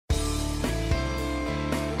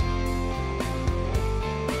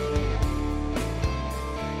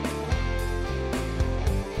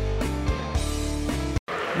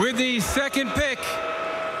With the second pick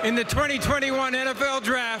in the 2021 NFL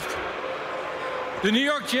Draft, the New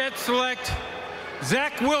York Jets select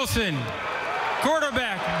Zach Wilson,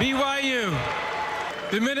 quarterback, BYU.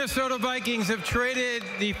 The Minnesota Vikings have traded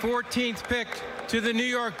the 14th pick to the New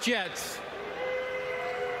York Jets.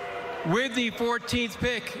 With the 14th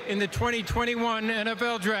pick in the 2021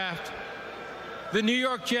 NFL Draft, the New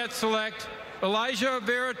York Jets select Elijah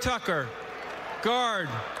Vera Tucker, guard,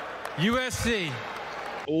 USC.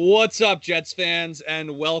 What's up, Jets fans,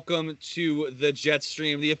 and welcome to the Jets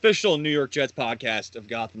Stream, the official New York Jets podcast of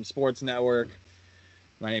Gotham Sports Network.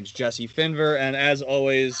 My name's Jesse Finver, and as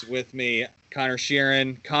always, with me, Conor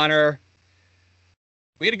Sheeran. Conor,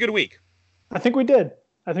 we had a good week. I think we did.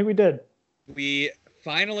 We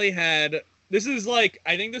finally had, I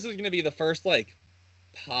think this is going to be the first,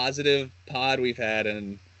 positive pod we've had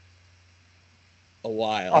in a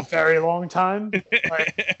while. A very long time.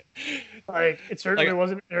 It certainly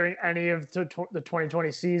wasn't during any of the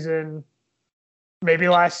 2020 season. Maybe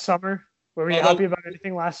last summer. Were we happy about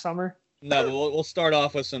anything last summer? No, but we'll start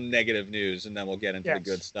off with some negative news, and then we'll get into the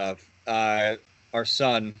good stuff. Our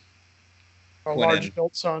son, our large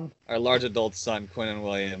adult son, Quinnen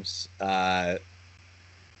Williams,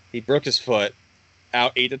 he broke his foot,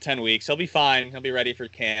 out 8 to 10 weeks. He'll be fine. He'll be ready for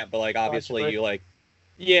camp. But obviously,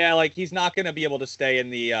 he's not going to be able to stay in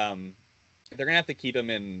the. They're going to have to keep him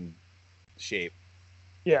in shape.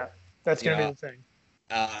 Yeah, that's going to be the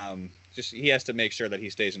thing. He has to make sure that he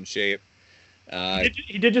stays in shape.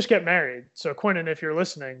 He did just get married, so Quinnen, if you're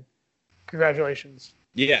listening, congratulations.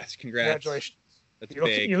 Yes, congrats. Congratulations. That's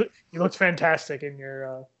big. You looked fantastic in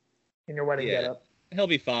your wedding getup. He'll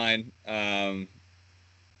be fine. He'll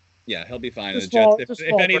be fine.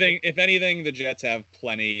 If anything, the Jets have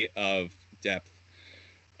plenty of depth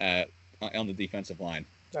on the defensive line.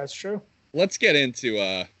 That's true. Let's get into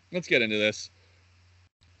this.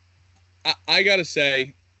 I gotta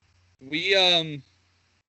say, we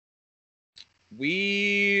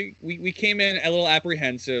came in a little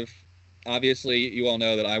apprehensive. Obviously, you all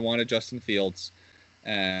know that I wanted Justin Fields,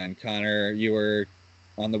 and Conor, you were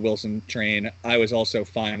on the Wilson train. I was also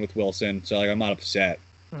fine with Wilson, so I'm not upset.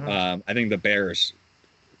 Mm-hmm. I think the Bears,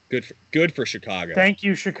 good for Chicago. Thank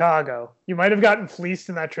you, Chicago. You might have gotten fleeced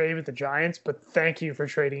in that trade with the Giants, but thank you for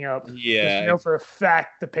trading up. Yeah, you know for a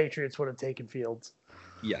fact the Patriots would have taken Fields.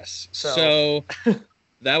 Yes. So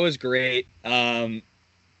that was great. The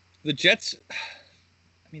Jets,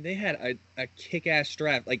 they had a kick-ass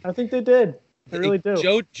draft. I think they did. They really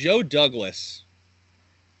do. Joe Douglas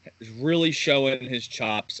is really showing his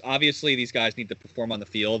chops. Obviously, these guys need to perform on the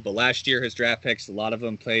field, but last year his draft picks, a lot of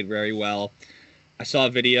them played very well. I saw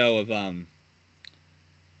a video of Mekhi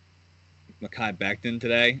Becton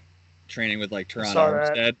today training with Teron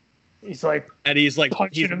Armstead. He's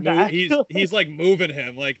punching him back. He's moving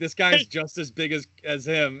him. This guy's just as big as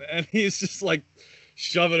him, and he's just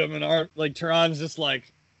shoving him in arm. Teron's just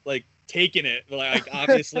taking it.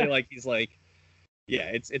 Obviously he's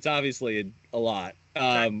it's obviously a lot.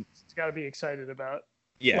 It's got to be excited about.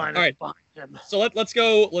 Yeah. All right. So let's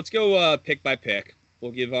go pick by pick.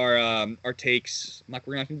 We'll give our takes.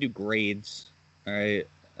 We're not gonna do grades. All right.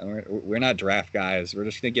 We're not draft guys. We're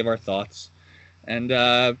just gonna give our thoughts, and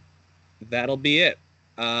that'll be it.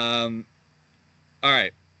 All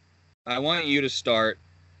right. I want you to start.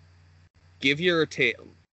 Give your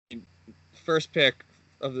first pick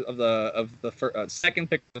of the second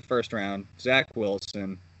pick of the first round, Zach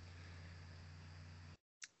Wilson.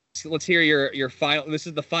 So let's hear your final. This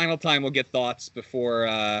is the final time we'll get thoughts before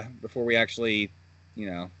we actually,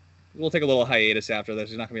 we'll take a little hiatus after this.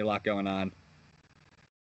 There's not gonna be a lot going on.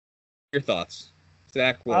 Your thoughts,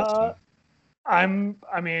 Zach Wilson.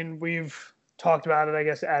 We've talked about it, I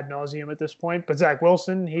guess, ad nauseum at this point. But Zach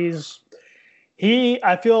Wilson,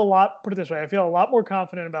 I feel a lot more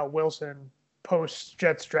confident about Wilson post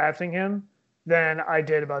Jets drafting him than I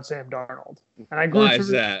did about Sam Darnold. And why is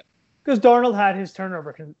that? Because Darnold had his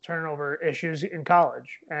turnover issues in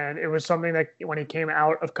college, and it was something that when he came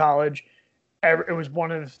out of college, it was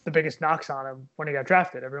one of the biggest knocks on him when he got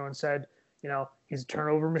drafted. Everyone said, he's a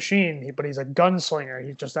turnover machine, but he's a gunslinger.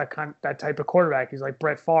 He's just that type of quarterback. He's like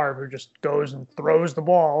Brett Favre, who just goes and throws the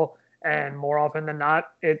ball, and more often than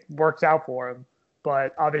not, it works out for him.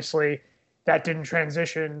 But obviously, that didn't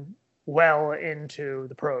transition well into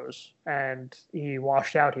the pros, and he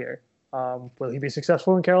washed out here. Will he be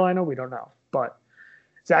successful in Carolina? We don't know. But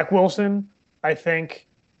Zach Wilson, I think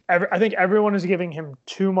everyone is giving him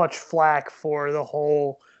too much flack for the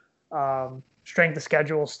whole strength of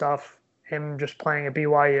schedule stuff. Him just playing at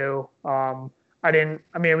BYU.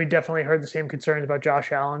 We definitely heard the same concerns about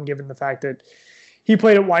Josh Allen, given the fact that he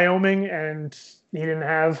played at Wyoming and he didn't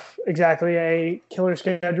have exactly a killer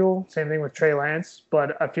schedule. Same thing with Trey Lance,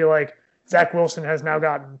 but I feel like Zach Wilson has now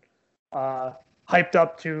gotten hyped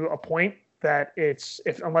up to a point that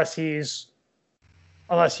unless he's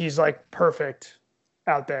like perfect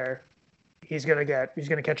out there, he's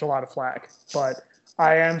gonna catch a lot of flack. But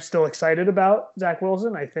I am still excited about Zach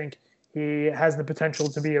Wilson. I think he has the potential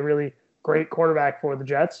to be a really great quarterback for the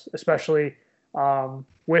Jets, especially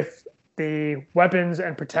with the weapons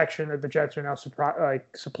and protection that the Jets are now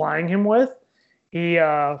supplying him with. He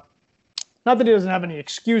not that he doesn't have any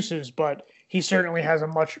excuses, but he certainly has a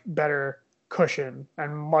much better cushion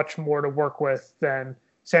and much more to work with than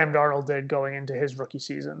Sam Darnold did going into his rookie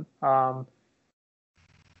season.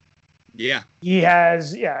 He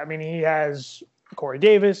has Corey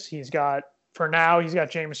Davis. He's got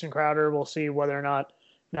Jamison Crowder. We'll see whether or not,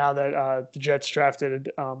 now that the Jets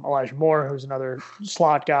drafted Elijah Moore, who's another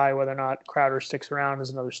slot guy, whether or not Crowder sticks around is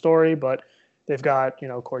another story. But they've got,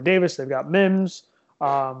 Corey Davis. They've got Mims.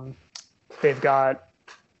 They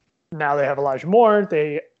have Elijah Moore.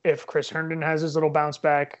 If Chris Herndon has his little bounce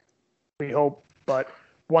back, we hope. But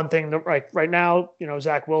one thing that right now,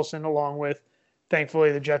 Zach Wilson, along with,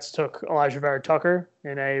 thankfully, the Jets took Elijah Vera-Tucker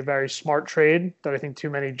in a very smart trade that I think too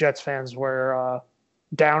many Jets fans were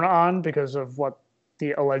down on because of what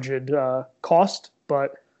the alleged cost.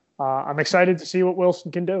 But I'm excited to see what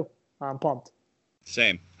Wilson can do. I'm pumped.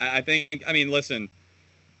 Same. I mean,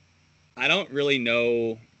 I don't really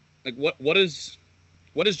know, what is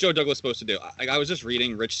Joe Douglas supposed to do? I was just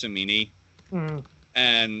reading Rich Cimini,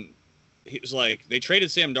 and he was like, they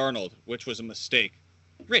traded Sam Darnold, which was a mistake.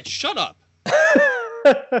 Rich, shut up.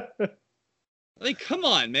 Come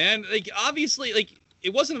on, man. Obviously,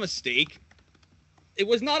 it wasn't a mistake. It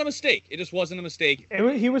was not a mistake. It just wasn't a mistake.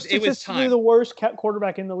 He was statistically the worst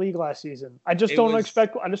quarterback in the league last season. I just don't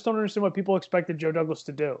understand what people expected Joe Douglas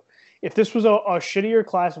to do. If this was a shittier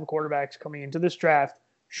class of quarterbacks coming into this draft,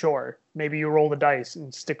 sure, maybe you roll the dice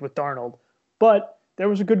and stick with Darnold. But there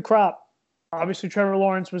was a good crop. Obviously, Trevor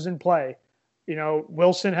Lawrence was in play.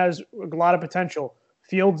 Wilson has a lot of potential.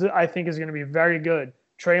 Fields, I think, is going to be very good.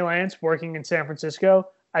 Trey Lance, working in San Francisco,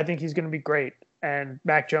 I think he's going to be great. And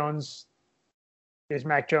Mac Jones is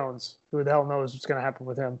Mac Jones. Who the hell knows what's going to happen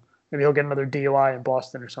with him? Maybe he'll get another DUI in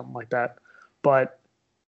Boston or something like that. But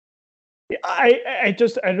I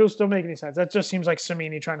just don't make any sense. That just seems like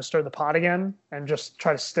Cimini trying to stir the pot again and just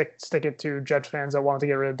try to stick it to Jets fans that want to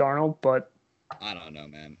get rid of Darnold. But I don't know,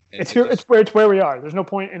 man. It's where we are. There's no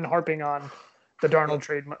point in harping on the Darnold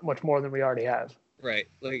trade much more than we already have. Right.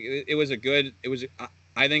 I think it was a good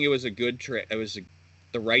trade. It was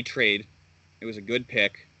the right trade. It was a good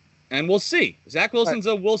pick. And we'll see. Zach Wilson's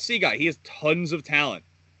a we'll see guy. He has tons of talent.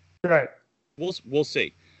 Right. We'll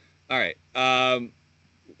see. All right.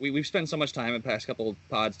 We've spent so much time in the past couple of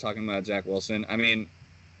pods talking about Zach Wilson. I mean,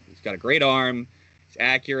 he's got a great arm. He's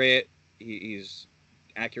accurate. He's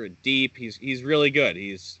accurate deep. He's really good.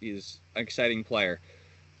 He's an exciting player.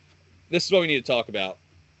 This is what we need to talk about.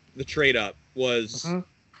 The trade up was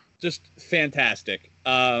just fantastic.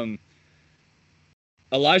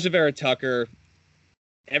 Elijah Vera-Tucker,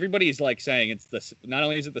 everybody's saying not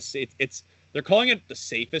only is it it's they're calling it the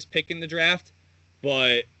safest pick in the draft,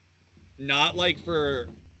 but not because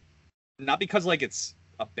it's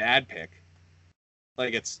a bad pick.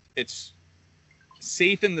 It's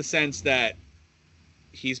safe in the sense that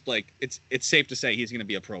he's it's safe to say he's going to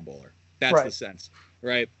be a Pro Bowler. That's the sense,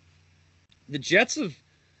 right? The Jets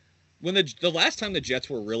the last time the Jets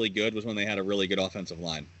were really good was when they had a really good offensive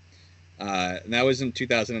line. And that was in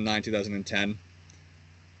 2009, 2010.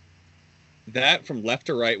 That from left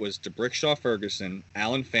to right was DeBrickshaw Ferguson,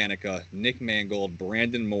 Alan Faneca, Nick Mangold,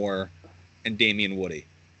 Brandon Moore, and Damian Woody.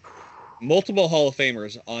 Multiple Hall of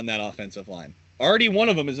Famers on that offensive line. Already one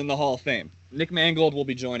of them is in the Hall of Fame. Nick Mangold will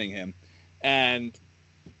be joining him. And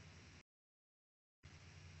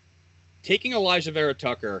taking Elijah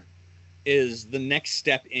Vera-Tucker is the next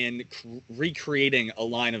step in recreating a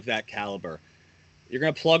line of that caliber. You're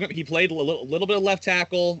going to plug him. He played a little bit of left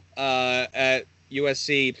tackle at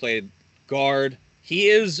USC. He played guard. He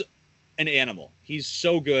is an animal. He's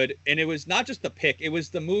so good. And it was not just the pick. It was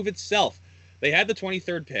the move itself. They had the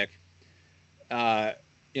 23rd pick.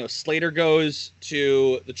 Slater goes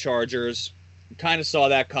to the Chargers. Kind of saw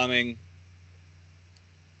that coming.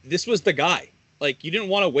 This was the guy. You didn't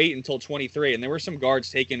want to wait until 23, and there were some guards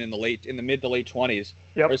taken in the mid to late 20s.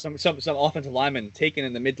 Yep. Or some offensive linemen taken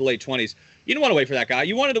in the mid to late 20s. You didn't want to wait for that guy.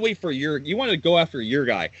 You wanted to go after your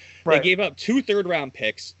guy. Right. They gave up 2 third-round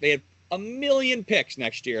picks. They had 1 million picks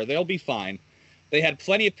next year. They'll be fine. They had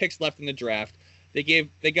plenty of picks left in the draft.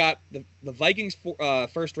 They got the Vikings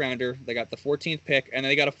first rounder. They got the 14th pick, and then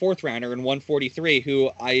they got a fourth rounder in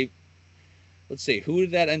 143. Let's see, who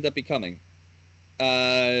did that end up becoming?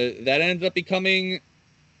 That ended up becoming.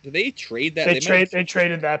 Did they trade that? They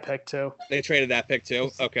traded that pick too. They traded that pick too.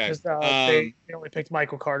 Okay. They only picked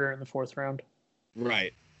Michael Carter in the 4th round.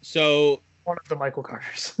 Right. So one of the Michael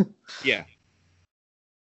Carters. Yeah.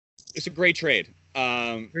 It's a great trade.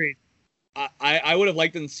 Agreed. I would have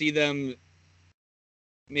liked to see them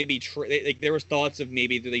maybe there was thoughts of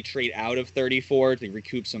maybe do they trade out of 34 to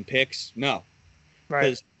recoup some picks? No. Right.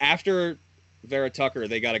 Because after Vera Tucker,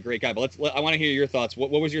 they got a great guy. But I want to hear your thoughts. What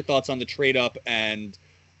was your thoughts on the trade up and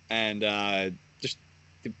just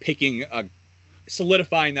picking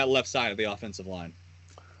solidifying that left side of the offensive line?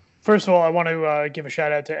 First of all, I want to give a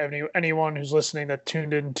shout out to anyone who's listening that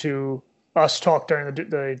tuned into us talk during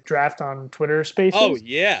the draft on Twitter Spaces. Oh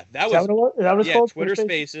yeah, that was called? Twitter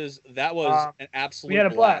Spaces. That was an absolute. We had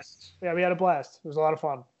a blast. Yeah, we had a blast. It was a lot of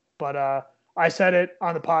fun. But I said it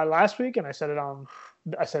on the pod last week, and I said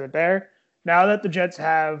it there. Now that the Jets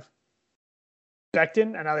have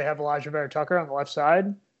Becton and now they have Elijah Vera Tucker on the left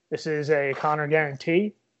side, this is a Conor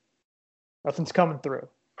guarantee. Nothing's coming through.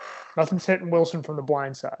 Nothing's hitting Wilson from the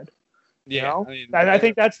blind side. Yeah, I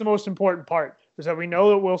think that's the most important part, is that we know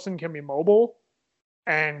that Wilson can be mobile,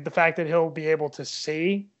 and the fact that he'll be able to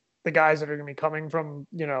see the guys that are going to be coming from,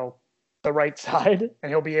 the right side, and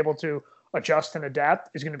he'll be able to adjust and adapt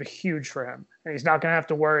is going to be huge for him. And he's not going to have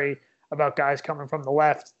to worry about guys coming from the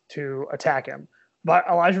left to attack him. But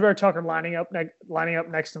Elijah Vera Tucker lining up next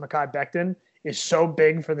to Mekhi Becton is so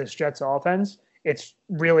big for this Jets offense. It's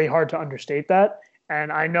really hard to understate that.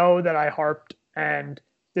 And I know that I harped, and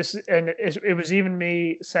it was even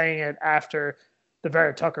me saying it after the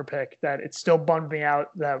Vera Tucker pick, that it still bummed me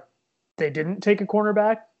out that they didn't take a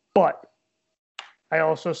cornerback. But I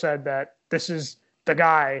also said that this is the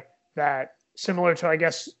guy that, similar to, I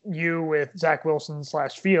guess, you with Zach Wilson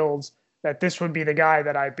 / Fields, that this would be the guy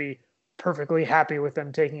that I'd be perfectly happy with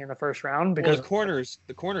them taking in the first round, because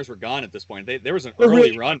the corners were gone at this point. There was an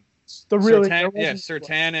early run.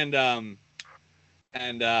 Surtain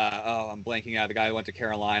and I'm blanking out. The guy who went to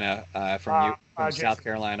Carolina from South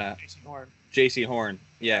Carolina. J.C. Horn.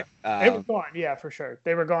 Yeah. They were gone. Yeah, for sure.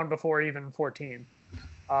 They were gone before even 14.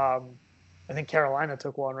 I think Carolina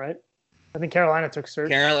took one, right? I think Carolina took Surtain.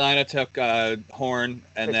 Carolina took Horn,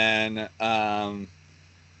 and then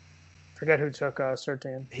forget who took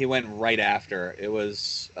Surtain. He went right after. It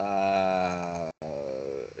was I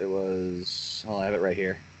have it right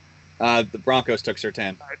here. The Broncos took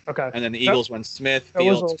Surtain. Right, okay. And then the Eagles went Smith,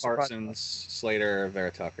 Fields, Parsons, Slater,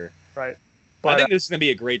 Vera Tucker. Right. But I think this is going to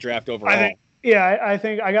be a great draft overall. I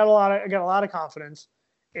think I got a lot of confidence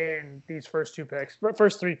in these first 2 picks,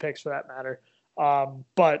 first 3 picks for that matter.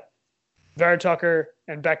 But Vera Tucker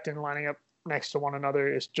and Becton lining up next to one another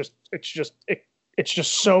is just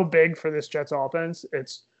so big for this Jets offense.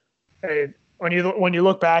 When you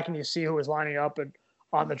look back and you see who was lining up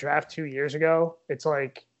on the draft 2 years ago, it's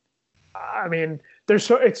like, I mean,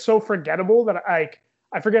 it's so forgettable that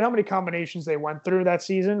I forget how many combinations they went through that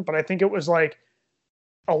season, but I think it was like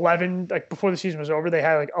 11, like before the season was over, they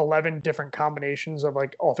had like 11 different combinations of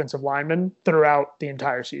like offensive linemen throughout the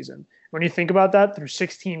entire season. When you think about that through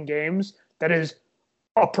 16 games, that is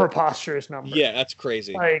a preposterous number. Yeah, that's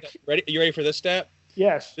crazy. You ready for this stat?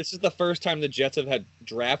 Yes. This is the first time the Jets have had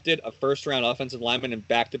drafted a first-round offensive lineman in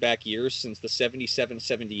back-to-back years since the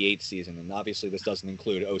 77-78 season. And obviously this doesn't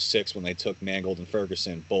include 06 when they took Mangold and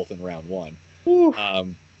Ferguson both in round 1.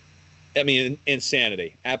 I mean,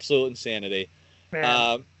 insanity. Absolute insanity.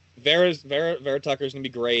 Vera Tucker is going to be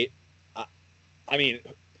great. I mean,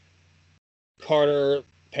 Carter,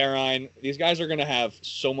 Perrine, these guys are going to have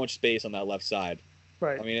so much space on that left side.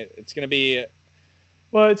 Right. I mean, it's going to be...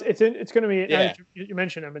 Well, it's going to be. Yeah. You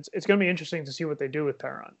mentioned him. It's going to be interesting to see what they do with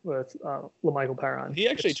Perrine, with Lamichael Perrine. He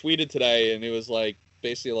actually tweeted today, and he was like,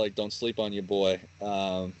 basically like, "Don't sleep on your boy,"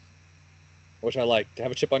 which I like. To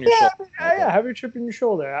have a chip on your shoulder. Yeah, have your chip on your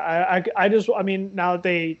shoulder. I mean, now that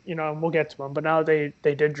they, and we'll get to them, but now that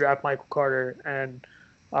they did draft Michael Carter, and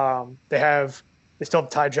they still have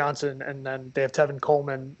Ty Johnson, and then they have Tevin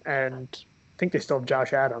Coleman, and I think they still have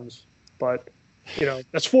Josh Adams, but.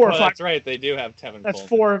 That's 4 or 5. That's right. They do have Tevin Coleman. That's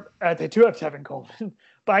 4. They do have Tevin Coleman.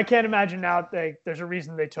 But I can't imagine now there's a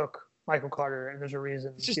reason they took Michael Carter, and there's a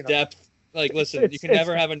reason. It's just depth. Like, listen, you can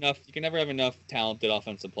never have enough talented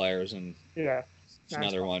offensive players, and it's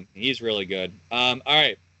another one. He's really good. All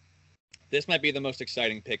right. This might be the most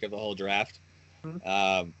exciting pick of the whole draft.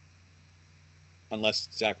 Mm-hmm. Unless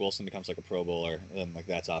Zach Wilson becomes like a Pro Bowler, then like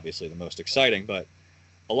that's obviously the most exciting. But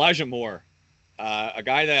Elijah Moore, a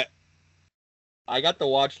guy that I got to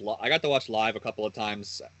watch live a couple of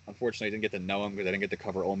times. Unfortunately, I didn't get to know him because I didn't get to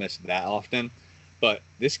cover Ole Miss that often. But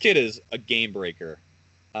this kid is a game breaker.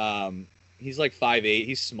 He's like 5'8".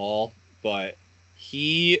 He's small, but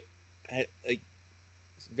he had, like,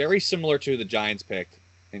 very similar to the Giants picked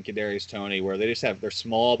in Kadarius Toney, where they're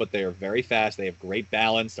small, but they are very fast. They have great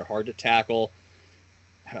balance. They're hard to tackle.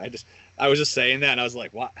 I was just saying that, and I was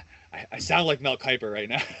like, "What? I sound like Mel Kiper right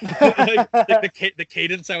now." like the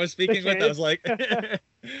cadence I was speaking with, I was like,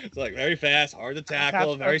 "It's like very fast, hard to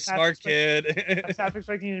tackle, very smart kid." I was half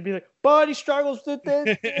expecting you to be like, "But he struggles with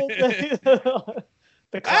this."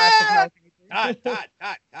 The classic.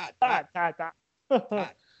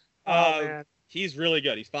 Oh man. He's really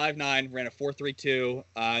good. He's 5'9", ran a 4.32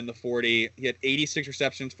 in the 40. He had 86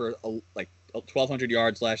 receptions for like 1,200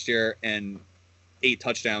 yards last year and 8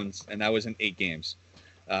 touchdowns, and that was in 8 games.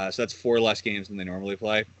 So that's 4 less games than they normally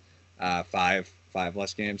play. 5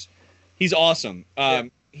 less games. He's awesome.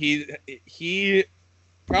 He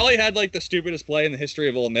probably had like the stupidest play in the history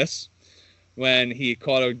of Ole Miss when he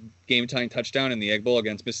caught a game-tying touchdown in the Egg Bowl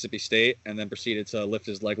against Mississippi State, and then proceeded to lift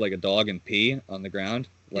his leg like a dog and pee on the ground.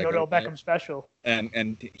 Like Odell Beckham special.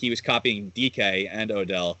 And he was copying DK and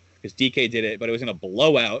Odell, because DK did it, but it was in a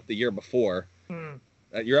blowout the year before.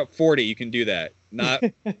 You're up 40, you can do that. Not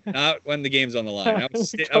when the game's on the line.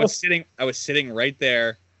 I was sitting right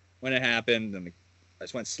there when it happened, and I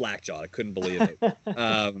just went slack-jawed. I couldn't believe it.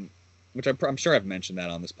 Which I'm sure I've mentioned that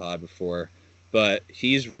on this pod before. But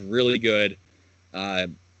he's really good.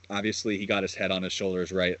 Obviously, he got his head on his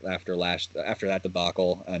shoulders right after that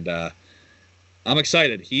debacle, and I'm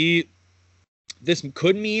excited. This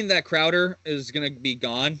could mean that Crowder is going to be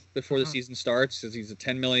gone before the season starts, because he's a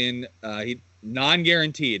 $10 million,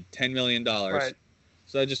 non-guaranteed $10 million. Right.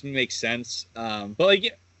 So that just makes sense. But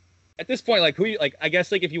like at this point, like I guess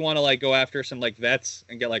like if you want to like go after some like vets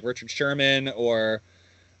and get like Richard Sherman or.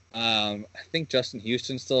 I think Justin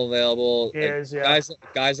Houston's still available. Guys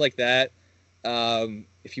like that.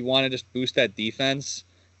 If you want to just boost that defense,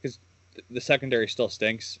 because the secondary still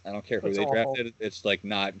stinks. I don't care who they drafted. It's like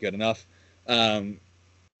not good enough. I'm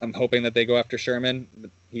hoping that they go after Sherman,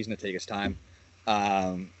 but he's gonna take his time.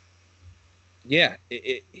 I'm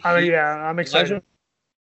excited.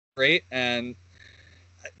 Great, and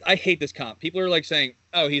I hate this comp. People are like saying,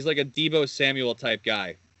 "Oh, he's like a Deebo Samuel type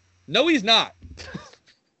guy." No, he's not.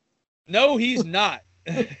 No, he's not.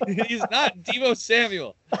 He's not Deebo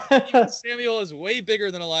Samuel. Deebo Samuel is way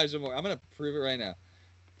bigger than Elijah Moore. I'm going to prove it right now.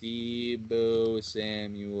 Deebo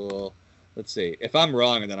Samuel. Let's see. If I'm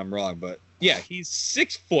wrong, then I'm wrong. But, yeah, he's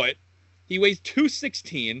 6 foot. He weighs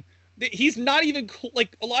 216. He's not even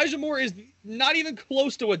like Elijah Moore is not even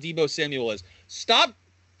close to what Deebo Samuel is. Stop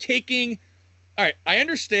taking. All right, I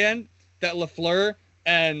understand that LaFleur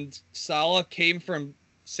and Saleh came from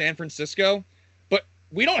San Francisco.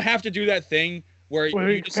 We don't have to do that thing where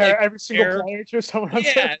you just like every single player to someone else.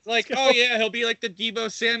 Yeah, it's like, oh yeah, he'll be like the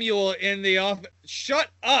Deebo Samuel in the off. Shut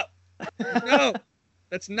up! No,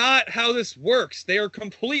 that's not how this works. They are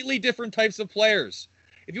completely different types of players.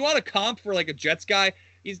 If you want a comp for like a Jets guy,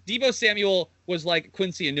 Deebo Samuel was like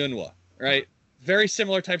Quincy Enunwa, right? Very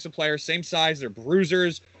similar types of players, same size. They're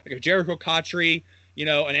bruisers, like a Jericho Cotchery, an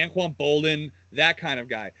Anquan Bolden, that kind of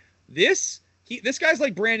guy. This guy's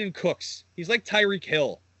like Brandon Cooks. He's like Tyreek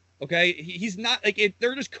Hill. Okay? He's not like it.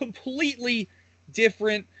 They're just completely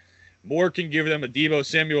different. Moore can give them a Deebo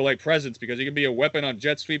Samuel-like presence because he can be a weapon on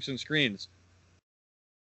jet sweeps and screens.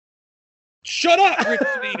 Shut up, Rich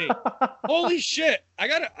Cimini. Holy shit. I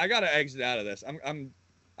gotta exit out of this. I'm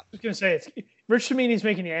just gonna say Rich Cimini's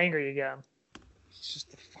making you angry again. He's just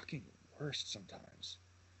the fucking worst sometimes.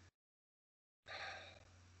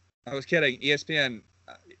 I was kidding. ESPN.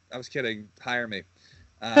 I was kidding. Hire me.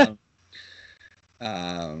 From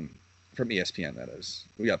ESPN, that is.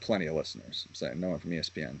 We got plenty of listeners. I'm saying no one from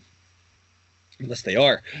ESPN. Unless they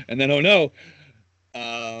are. And then, oh no.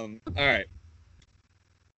 All right.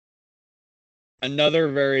 Another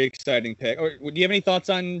very exciting pick. Do you have any thoughts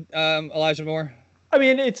on Elijah Moore? I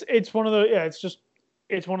mean, it's one of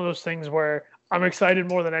it's one of those things where I'm excited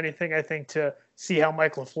more than anything, I think, to see how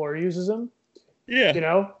Mike LaFleur uses him. Yeah.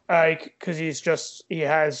 Because he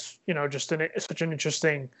has just such an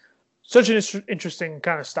interesting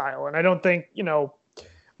kind of style. And I don't think,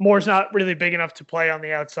 Moore's not really big enough to play on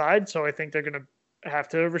the outside. So I think they're going to have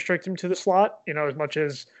to restrict him to the slot, as much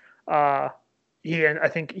as I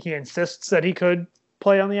think he insists that he could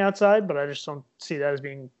play on the outside, but I just don't see that as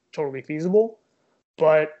being totally feasible.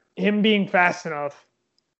 But him being fast enough,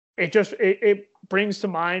 it brings to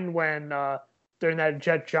mind when during that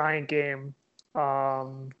Jet Giant game, a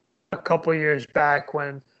couple of years back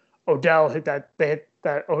when Odell hit that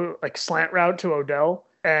like slant route to Odell,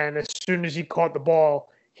 and as soon as he caught the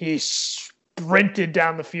ball, he sprinted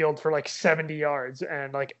down the field for like 70 yards,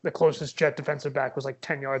 and like the closest Jet defensive back was like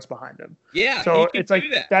 10 yards behind him. Yeah, so it's like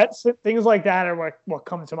that's things like that are what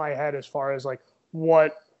come to my head as far as like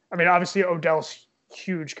what I mean. Obviously, Odell's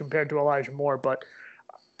huge compared to Elijah Moore, but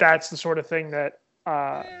that's the sort of thing that.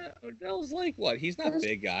 Odell's like what? He's not a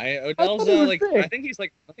big guy. Odell's like big. I think he's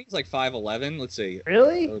like 5'11". Let's see.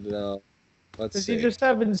 Really? Odell. Does he just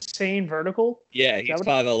have insane vertical? Yeah, he's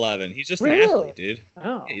 5'11". He's just an athlete, dude.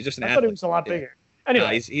 Oh, yeah, he's just an athlete. I athlete. thought he was a lot bigger.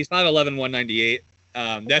 Anyway, he's 5'11", 198.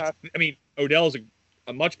 That's I mean, Odell's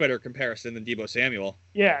a much better comparison than Deebo Samuel.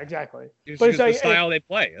 Yeah, exactly. But it's like, the style they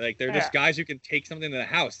play. Like they're just guys who can take something to the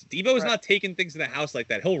house. Deebo is not taking things to the house like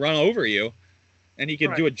that. He'll run over you. And he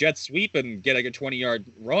can do a jet sweep and get like a 20-yard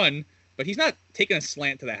run, but he's not taking a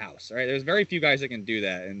slant to the house, right? There's very few guys that can do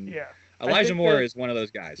that, and Elijah Moore is one of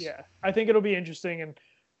those guys. Yeah, I think it'll be interesting, and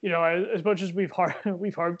as much as we've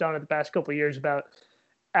harped on it the past couple of years about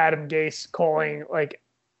Adam Gase calling like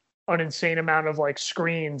an insane amount of like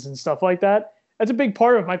screens and stuff like that, that's a big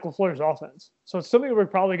part of Mike LaFleur's offense. So it's something we're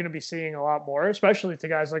probably going to be seeing a lot more, especially to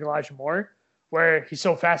guys like Elijah Moore, where he's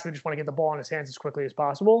so fast they just want to get the ball in his hands as quickly as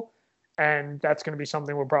possible. And that's going to be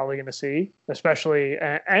something we're probably going to see, especially,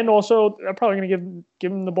 and also they're probably going to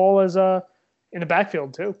give him the ball as in the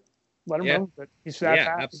backfield too. Let him run with it. He's that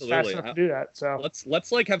fast. Absolutely. He's fast enough to do that. So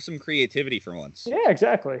let's like have some creativity for once. Yeah,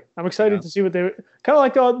 exactly. I'm excited to see what they kind of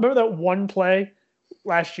like. Remember that one play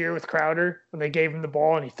last year with Crowder when they gave him the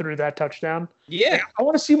ball and he threw that touchdown? Yeah, like, I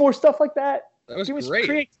want to see more stuff like that. That was great. Some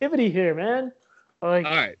creativity here, man. Like,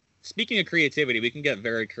 all right. Speaking of creativity, we can get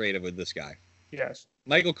very creative with this guy. Yes.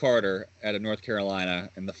 Michael Carter out of North Carolina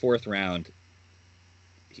in the 4th round.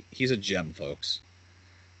 He's a gem, folks.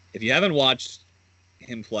 If you haven't watched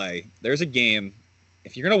him play, there's a game.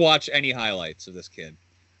 If you're going to watch any highlights of this kid,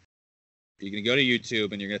 you're going to go to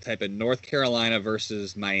YouTube and you're going to type in North Carolina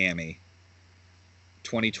versus Miami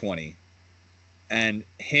 2020. And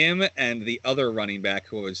him and the other running back,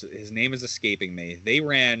 his name is escaping me, they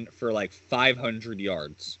ran for like 500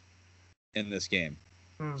 yards in this game.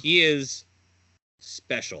 He is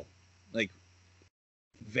special, like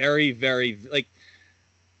very, very, like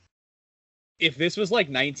if this was like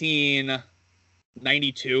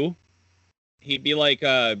 1992, he'd be like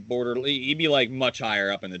he'd be like much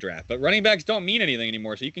higher up in the draft. But running backs don't mean anything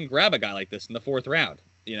anymore, so you can grab a guy like this in the 4th round.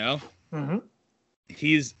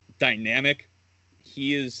 He's dynamic.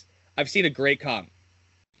 I've seen a great comp.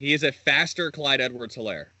 He is a faster Clyde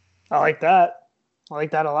Edwards-Helaire. I like that a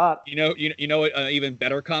lot. You know what even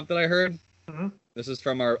better comp that I heard? This is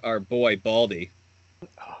from our boy Baldy.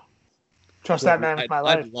 Trust that man with my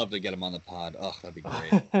life. I'd love to get him on the pod. Oh, that'd be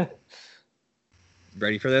great.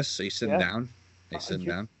 Ready for this? Are you sitting down? Are you sitting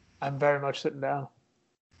down? I'm very much sitting down.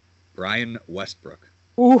 Brian Westbrook.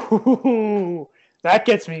 Ooh, that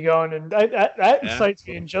gets me going, and that excites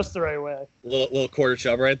me in just the right way. Little quarter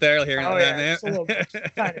chub right there. Hearing that, man. Just a little bit.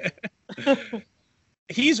 Kind of.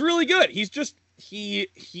 He's really good. He's just he.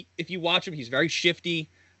 If you watch him, he's very shifty.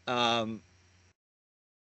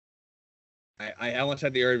 I almost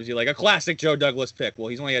had the urge to be like a classic Joe Douglas pick. Well,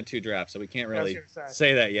 he's only had 2 drafts, so we can't really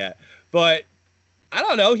say that yet. But I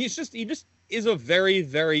don't know. He just is a very,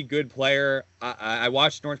 very good player. I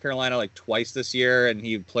watched North Carolina like twice this year, and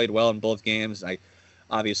he played well in both games. I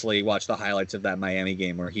obviously watched the highlights of that Miami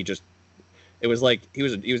game where it was like he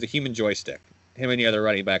was a human joystick. Him and the other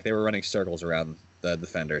running back, they were running circles around the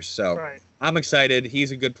defenders. So I'm excited.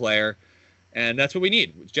 He's a good player. And that's what we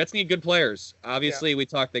need. Jets need good players. Obviously, we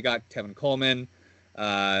talked. They got Tevin Coleman,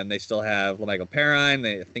 and they still have LaMichael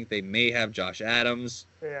Perine. I think they may have Josh Adams.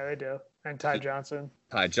 Yeah, they do. And Ty Johnson.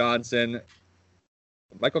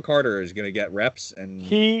 Michael Carter is going to get reps, and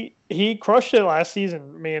he crushed it last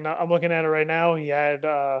season. I mean, I'm looking at it right now. He had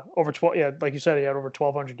over 12. Yeah, like you said, he had over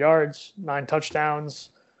 1,200 yards, 9 touchdowns.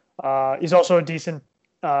 He's also a decent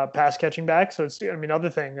pass catching back. So it's another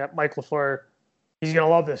thing that Mike LaFleur. He's going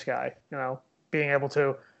to love this guy, being able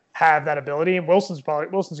to have that ability. And Wilson's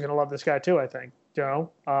going to love this guy too, I think,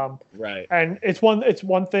 Right. And it's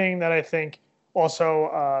one thing that I think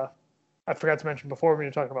also I forgot to mention before when you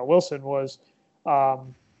were talking about Wilson was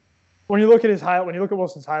when you look at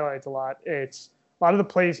Wilson's highlights a lot of the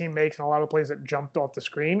plays he makes and a lot of plays that jumped off the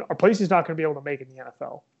screen are plays he's not going to be able to make in the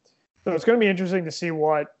NFL. So it's going to be interesting to see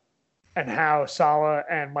what and how Saleh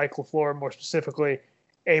and Mike LaFleur more specifically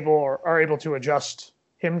are able to adjust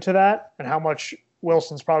him to that, and how much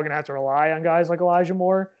Wilson's probably going to have to rely on guys like Elijah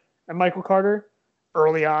Moore and Michael Carter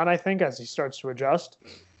early on, I think, as he starts to adjust.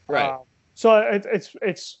 Right. So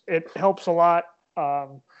it helps a lot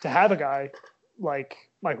to have a guy like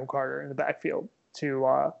Michael Carter in the backfield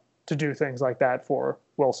to do things like that for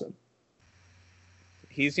Wilson.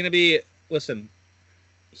 He's going to be listen.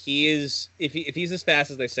 He is if he's as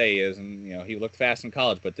fast as they say he is, and he looked fast in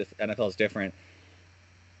college, but the NFL is different.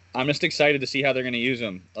 I'm just excited to see how they're going to use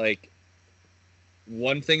him. Like,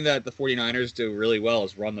 one thing that the 49ers do really well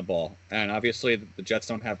is run the ball. And obviously the Jets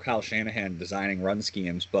don't have Kyle Shanahan designing run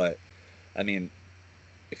schemes, but I mean,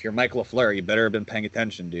 if you're Mike LaFleur, you better have been paying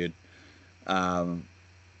attention, dude.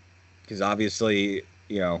 Because obviously,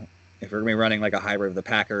 if we're going to be running like a hybrid of the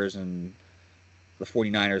Packers and the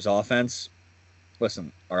 49ers offense,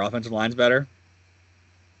 listen, our offensive line's better.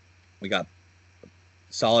 We got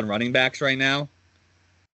solid running backs right now.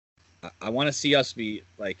 I want to see us be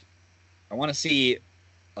like, I want to see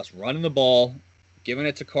us running the ball, giving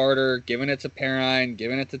it to Carter, giving it to Perrine,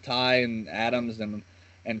 giving it to Ty and Adams and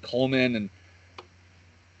Coleman, and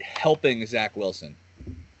helping Zach Wilson,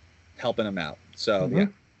 helping him out. So, yeah,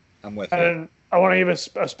 I'm with you. I want to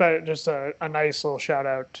give just a nice little shout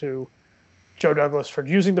out to Joe Douglas for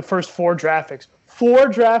using the first 4 draft picks. 4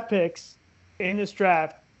 draft picks in this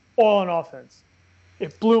draft, all on offense.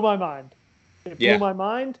 It blew my mind. It blew my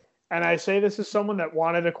mind. And I say this as someone that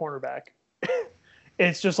wanted a cornerback.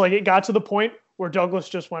 It's just like it got to the point where Douglas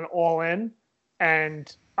just went all in.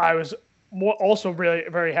 And I was also really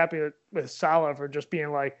very happy with Saleh for just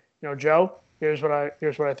being like, Joe, here's what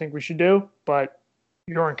I think we should do. But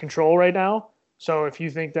you're in control right now. So if you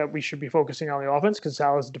think that we should be focusing on the offense, because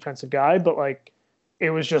Saleh's a defensive guy, but like it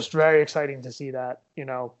was just very exciting to see that,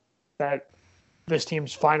 that this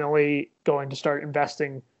team's finally going to start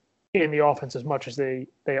investing in the offense as much as they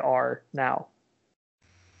are now.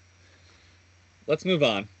 Let's move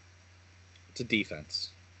on to defense,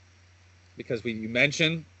 because you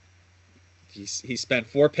mentioned he spent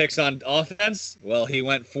 4 picks on offense. Well, he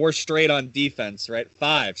went 4 straight on defense, right?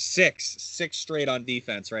 5, 6 straight on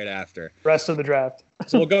defense right after. Rest of the draft.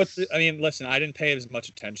 So we'll go through. I mean, listen, I didn't pay as much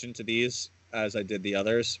attention to these as I did the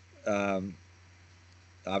others.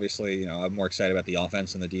 Obviously, I'm more excited about the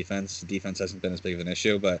offense than the defense. The defense hasn't been as big of an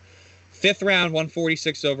issue, but 5th round,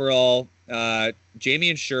 146 overall. Jamie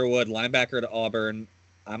and Sherwood, linebacker to Auburn.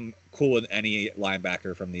 I'm cool with any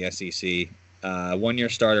linebacker from the SEC. 1-year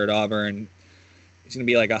starter at Auburn. He's going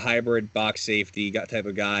to be like a hybrid box safety type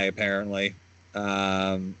of guy, apparently.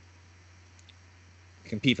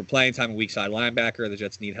 Compete for playing time, a weak side linebacker. The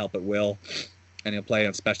Jets need help at will, and he'll play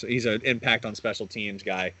on special. He's an impact on special teams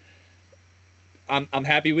guy. I'm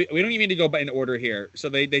happy. We don't even need to go in order here. So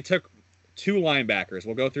they took 2 linebackers.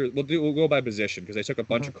 We'll go by position, because they took a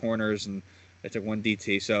bunch of corners and they took 1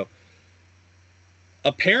 DT. So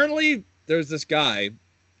apparently there's this guy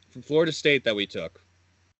from Florida State that we took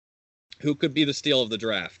who could be the steal of the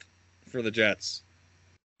draft for the Jets.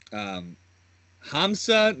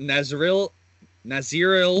 Hamza Nasir-Adin.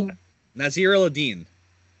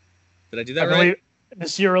 Did I do that right?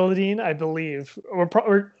 Nasir-Adin, I believe.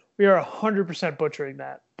 We are 100% butchering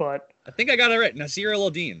that, but I think I got it right.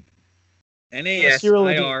 Nasir-Adin.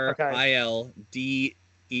 Nasir-Adin.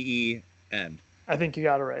 I think you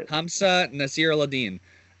got it right. Hamza Nasir-Adin.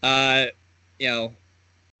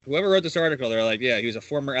 Whoever wrote this article, they're like, yeah, he was a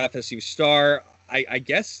former FSU star. I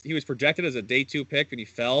guess he was projected as a day 2 pick and he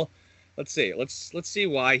fell. Let's see. Let's see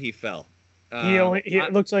why he fell.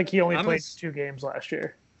 It looks like he only played 2 games last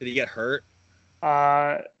year. Did he get hurt?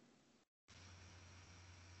 Yeah,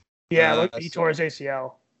 he tore his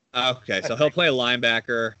ACL. Okay, so he'll play a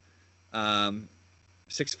linebacker, 6'4",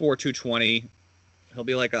 220. He'll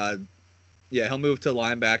be like he'll move to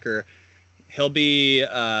linebacker. He'll be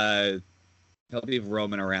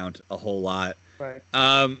roaming around a whole lot. Right.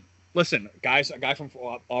 Listen, guys, a guy from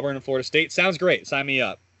Auburn and Florida State sounds great. Sign me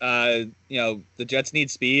up. The Jets need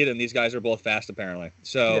speed, and these guys are both fast, apparently.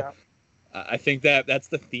 So I think that's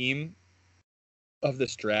the theme of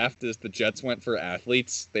this draft is the Jets went for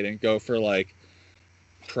athletes. They didn't go for like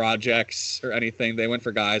projects or anything. They went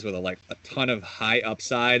for guys with a ton of high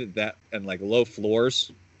upside and like low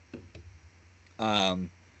floors.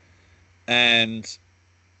 And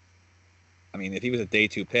I mean, if he was a day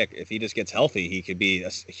 2 pick, if he just gets healthy, he could be a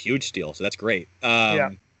huge steal. So that's great.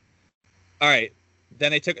 All right.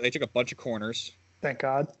 Then they took a bunch of corners. Thank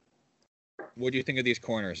God. What do you think of these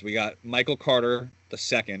corners? We got Michael Carter the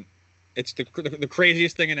second. It's the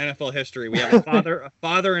craziest thing in NFL history. We have a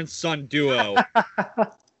father and son duo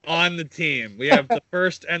on the team. We have the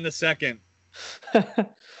first and the second.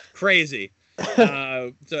 Crazy.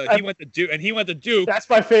 So he went to Duke, and he went to Duke. That's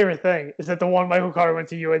my favorite thing. Is that the one Michael Carter went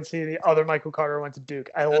to UNC, the other Michael Carter went to Duke.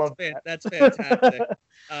 I love that. That's fantastic.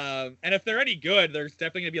 And if they're any good, there's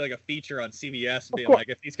definitely gonna be like a feature on CBS and be like,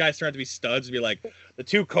 if these guys turn out to be studs, be like the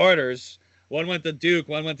 2 Carters One went to Duke,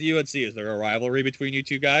 one went to UNC. Is there a rivalry between you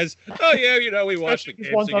two guys? Oh yeah, we watched the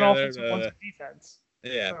games one's together. on offense, one's on defense.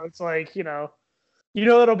 Yeah. So it's like,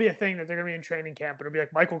 that'll be a thing that they're gonna be in training camp. It'll be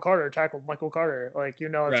like Michael Carter tackled Michael Carter. Like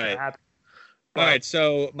it's gonna happen. All right,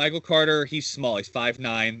 so Michael Carter, he's small. He's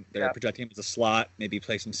 5'9". They're projecting him as a slot, maybe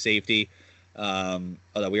play some safety.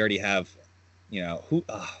 Although we already have, who?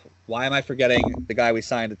 Why am I forgetting the guy we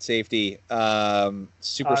signed at safety?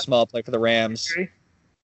 Super small, play for the Rams. Guidry?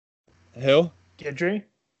 Who? Guidry?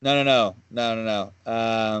 No.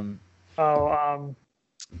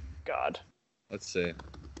 God. Let's see.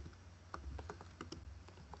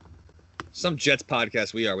 Some Jets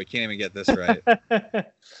podcast we are. We can't even get this right.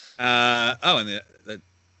 And the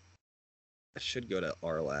I should go to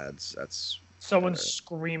our lads. That's someone's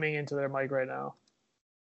screaming into their mic right now.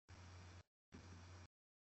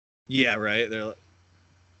 Yeah, right. They're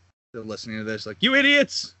listening to this like, you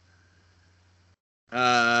idiots.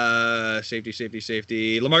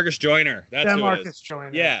 Safety. LaMarcus Joyner. That's LaMarcus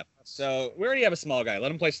Joyner. Yeah. So we already have a small guy.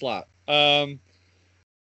 Let him play slot. All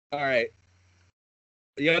right.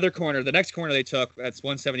 The other corner, the next corner they took, that's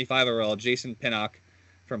 175 overall, Jason Pinnock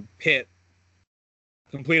from Pitt.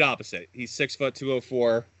 Complete opposite. He's 6 foot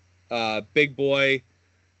 204. Big boy.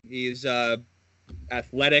 He's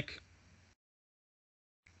athletic.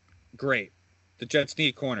 Great. The Jets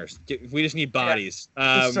need corners. We just need bodies.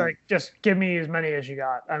 Just give me as many as you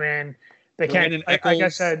got. I mean, they can't. Like I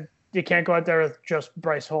said, you can't go out there with just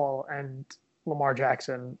Bryce Hall and Lamar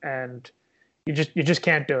Jackson, and you just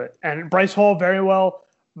can't do it. And Bryce Hall very well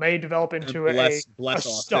may develop into a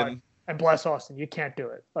stud. And bless Austin, you can't do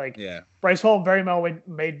it. Bryce Hall very well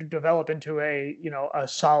may develop into a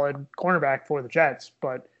solid cornerback for the Jets,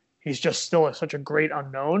 but he's just still such a great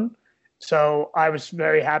unknown. So I was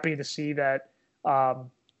very happy to see that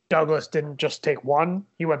Douglas didn't just take one;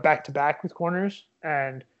 he went back to back with corners,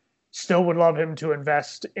 and still would love him to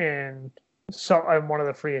invest in one of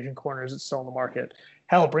the free agent corners that's still in the market.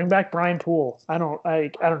 Hell, bring back Brian Poole. I don't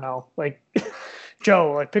know.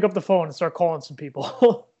 Joe, pick up the phone and start calling some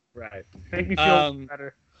people. Right. Make me feel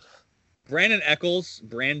better. Brandon Eccles,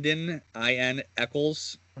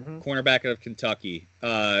 cornerback of Kentucky.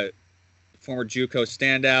 Former JUCO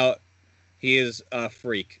standout. He is a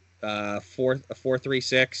freak.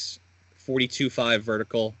 4.36, 42.5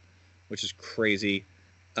 vertical, which is crazy.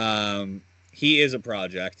 He is a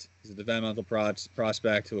project. He's a developmental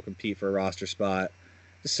prospect who will compete for a roster spot.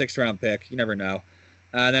 The 6th round pick. You never know.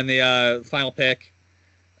 And then the final pick.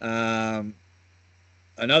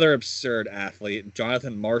 Another absurd athlete,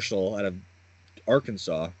 Jonathan Marshall out of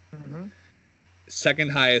Arkansas. Mm-hmm.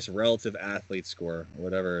 Second highest relative athlete score,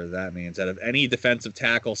 whatever that means, out of any defensive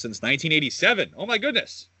tackle since 1987. Oh my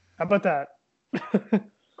goodness. How about that?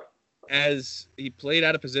 As he played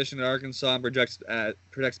out of position at Arkansas and projects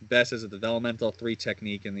best as a developmental 3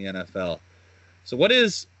 technique in the NFL. So what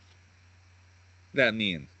does that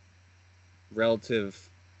mean? Relative.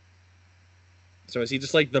 So is he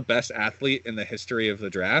just the best athlete in the history of the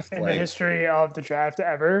draft? In the history of the draft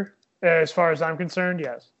ever? As far as I'm concerned,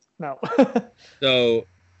 yes. No. So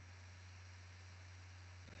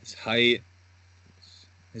his height,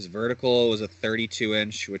 his vertical was a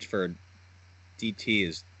 32-inch, which for DT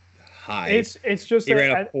is high. It's just he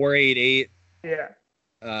ran a 4.88. Yeah.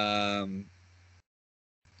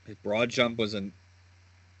 His broad jump was a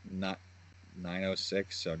not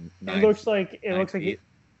 9.06, so 9. It looks like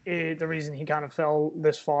the reason he kind of fell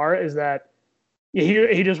this far is that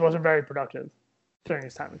he just wasn't very productive during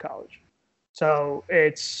his time in college. So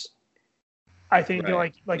I think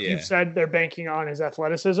right. You've said, they're banking on his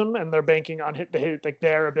athleticism and they're banking on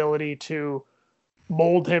their ability to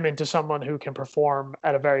mold him into someone who can perform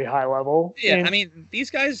at a very high level. Yeah, I mean, these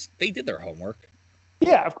guys, they did their homework.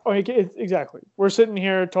 Yeah, exactly. We're sitting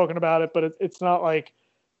here talking about it, but it's not like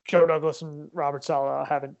Joe Douglas and Robert Saleh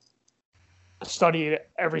haven't studied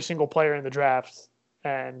every single player in the draft,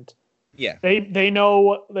 and yeah, they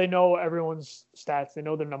know everyone's stats, they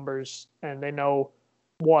know their numbers, and they know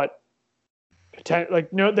what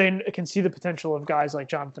they can see the potential of guys like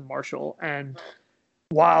Jonathan Marshall. And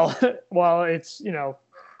while it's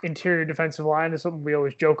interior defensive line is something we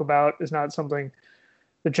always joke about, is not something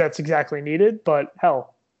the Jets exactly needed, but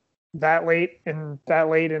hell, that late in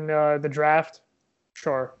the draft,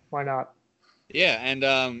 sure, why not? Yeah,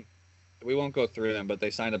 and we won't go through them, but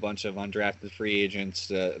they signed a bunch of undrafted free agents.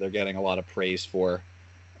 They're getting a lot of praise for.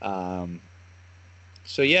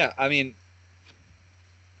 So yeah, I mean,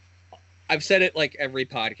 I've said it every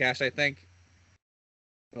podcast, I think,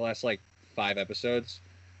 the last 5 episodes.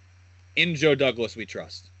 In Joe Douglas, we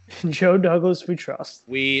trust. Joe Douglas, we trust.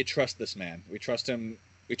 We trust this man. We trust him.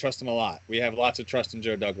 We trust him a lot. We have lots of trust in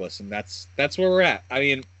Joe Douglas, and that's where we're at. I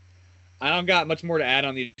mean, I don't got much more to add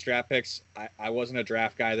on these draft picks. I wasn't a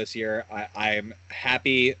draft guy this year. I'm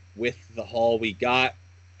happy with the haul we got.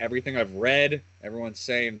 Everything I've read, everyone's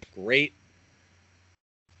saying great.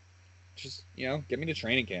 Just, get me to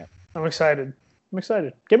training camp. I'm excited.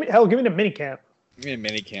 Give me the mini camp. Give me a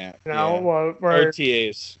mini camp.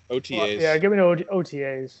 OTAs. OTAs. Give me the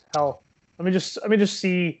OTAs. Hell, let me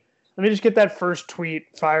just get that first tweet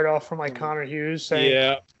fired off from Connor Hughes saying,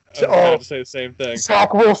 "Yeah, I was about to say the same thing."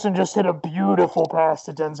 Zach Wilson just hit a beautiful pass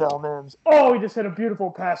to Denzel Mims. Oh, he just hit a beautiful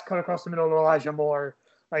pass cut across the middle to Elijah Moore.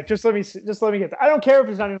 Just let me get that. I don't care if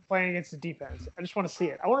he's not even playing against the defense. I just want to see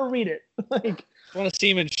it. I want to read it. I want to see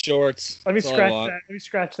him in shorts. Let me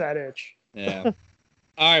scratch that itch. Yeah.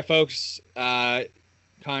 All right, folks.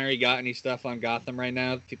 Conor, you got any stuff on Gotham right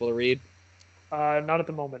now? People to read? Not at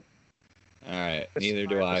the moment. All right. Neither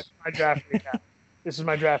do I. This is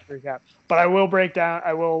my draft recap. But I will break down.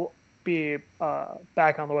 I will be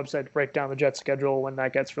back on the website to break down the Jets schedule when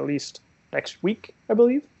that gets released next week, I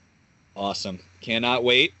believe. Awesome. Cannot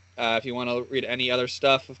wait. If you want to read any other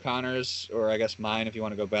stuff of Conor's, or I guess mine, if you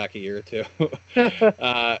want to go back a year or two,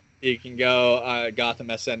 you can go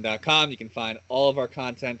GothamSN.com. You can find all of our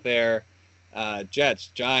content there. Jets,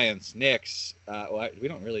 Giants, Knicks. We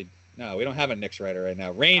don't have a Knicks writer right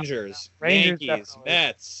now. Rangers, Yankees, definitely.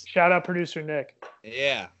 Mets. Shout out producer Nick.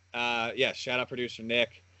 Yeah. Shout out producer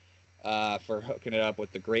Nick for hooking it up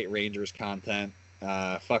with the great Rangers content.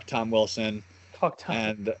 Fuck Tom Wilson. Fuck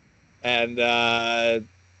Tom. And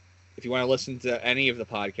if you want to listen to any of the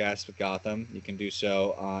podcasts with Gotham, you can do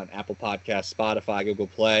so on Apple Podcasts, Spotify, Google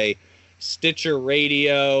Play, Stitcher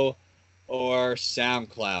Radio, or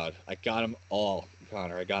SoundCloud. I got them all,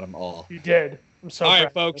 Conor. I got them all. You did. I'm so all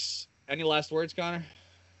right, folks. Any last words, Conor?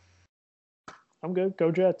 I'm good. Go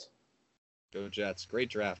Jets. Go Jets. Great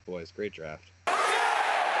draft, boys. Great draft.